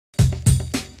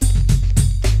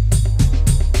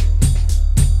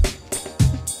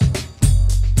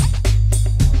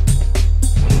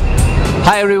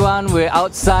Hi everyone, we're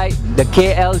outside the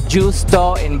KL Juice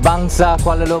store in Bangsar,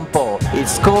 Kuala Lumpur.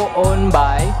 It's co-owned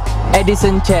by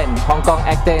Edison Chen, Hong Kong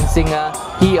actor and singer,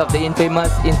 he of the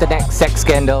infamous internet sex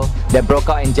scandal that broke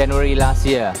out in January last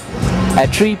year.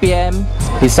 At 3 PM,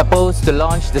 he's supposed to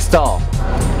launch the store,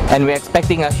 and we're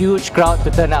expecting a huge crowd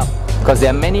to turn up because there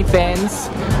are many fans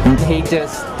and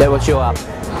haters that will show up.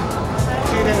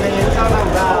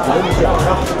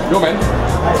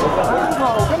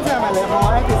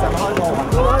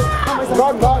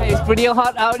 It's pretty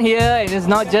hot out here, and it's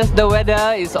not just the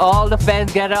weather, it's all the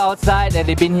fans gather outside, and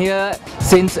they've been here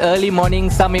since early morning,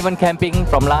 some even camping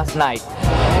from last night.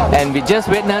 And we just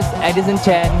witnessed Edison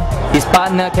Chen, his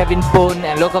partner Kevin Poon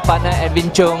and local partner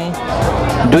Edwin Chung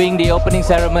doing the opening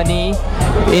ceremony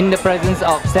in the presence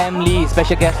of Sam Lee,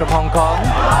 special guest from Hong Kong.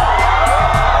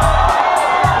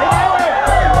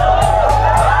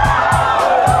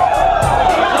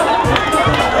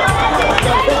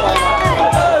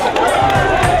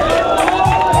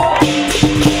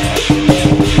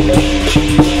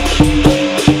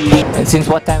 Since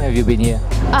what time have you been here?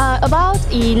 About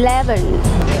 11.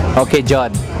 Okay,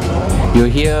 John, you're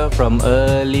here from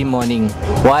early morning.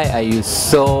 Why are you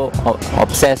so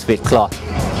obsessed with cloth?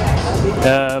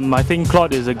 I think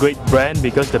cloth is a great brand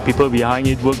because the people behind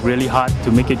it work really hard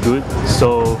to make it good.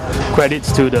 So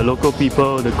credits to the local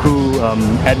people, the crew,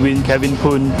 Edwin, Kevin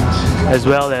Poon, as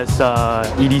well as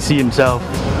EDC himself.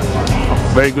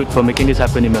 Very good for making this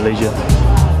happen in Malaysia.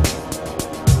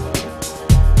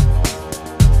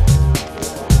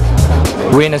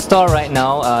 We're in a store right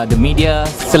now. The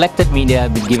selected media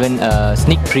have been given a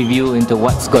sneak preview into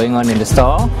what's going on in the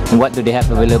store and what do they have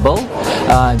available.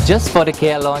 Just for the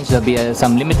KL launch, there'll be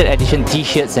some limited edition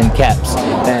t-shirts and caps.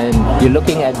 And you're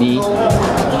looking at the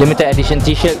limited edition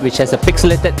t-shirt which has a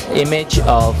pixelated image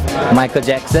of Michael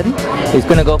Jackson. It's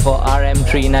going to go for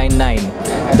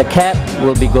RM399. The cap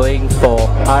will be going for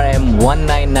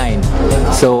RM199.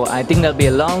 So I think there'll be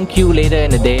a long queue later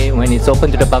in the day when it's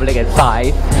open to the public at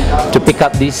 5 to pick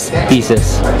up these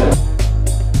pieces.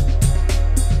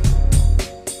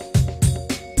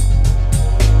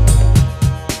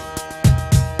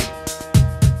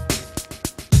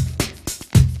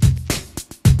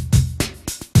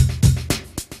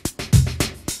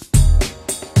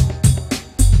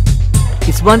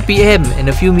 It's 1 PM and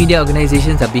a few media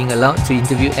organizations are being allowed to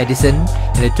interview Edison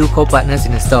and the two co-partners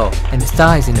in the store, and the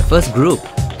star is in the first group.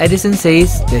 Edison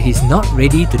says that he's not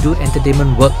ready to do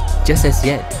entertainment work just as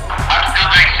yet. I'm still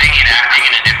doing singing and acting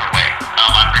in a different way.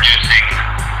 I'm producing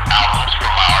albums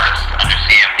for my artists under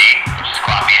CMD, which is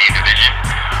Cloud Media Division,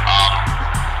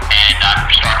 and I'm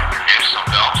starting to produce some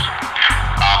films.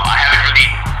 I haven't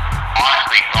really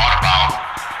honestly thought about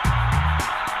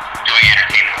doing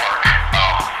entertainment work.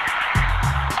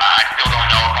 I still don't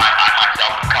know if I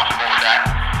myself am comfortable with that,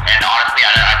 and honestly,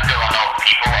 I still don't know if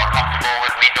people are comfortable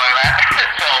with me doing that.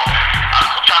 So I'm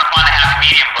still trying to find a happy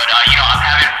medium, but I'm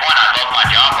having fun. I love my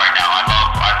job right now. I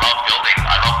love building.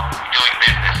 I love doing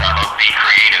business. I love being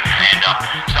creative, and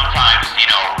sometimes in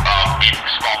a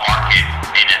small market,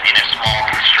 in a small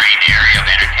constrained area of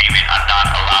entertainment, I'm not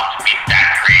allowed to be that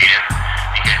creative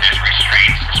because there's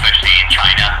restraints, especially in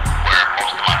China, where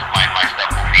most of my stuff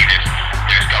will be.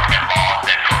 There's government laws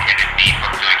that prohibit me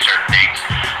from doing certain things.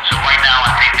 So right now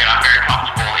I think that I'm very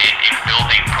comfortable in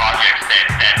building projects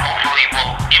that hopefully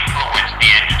will influence the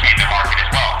entertainment market as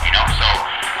well, So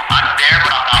I'm there,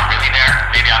 but I'm not really there.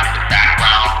 Maybe I'm in the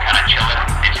background, kind of chilling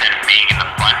instead of being in the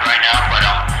front right now. But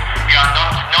no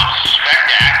disrespect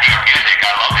to acting or music.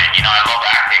 I love it. I love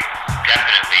acting.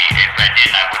 Definitely. If I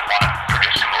didn't, I would want to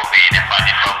produce a movie, and if I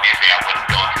didn't love music, I wouldn't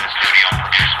go into the studio and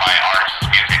produce my artist's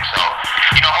music. So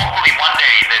hopefully one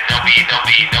day that there'll be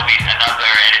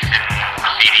another Edison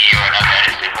CD or another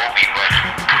Edison movie. But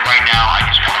right now, I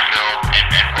just want to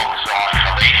build and focus on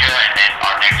Malaysia and then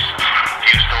our next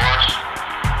few stores.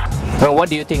 Well, what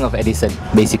do you think of Edison,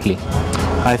 basically?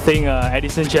 I think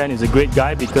Edison Chen is a great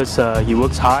guy because he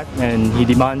works hard and he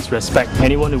demands respect.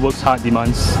 Anyone who works hard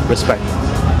demands respect.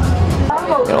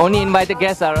 Only invited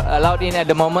guests are allowed in at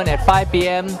the moment at 5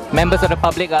 PM. Members of the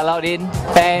public are allowed in.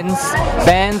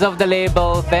 Fans of the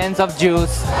label, fans of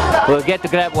Juice will get to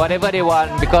grab whatever they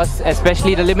want, because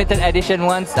especially the limited edition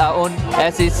ones are owned,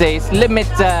 as it says,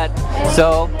 limited.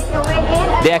 So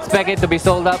they expect it to be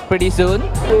sold out pretty soon.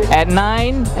 At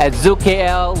 9 at Zoo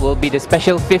KL will be the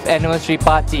special 5th anniversary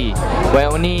party where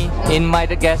only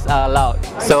invited guests are allowed.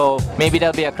 So maybe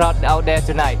there'll be a crowd out there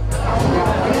tonight.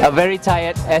 A very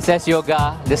tired SS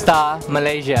Yoga, the star,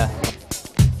 Malaysia.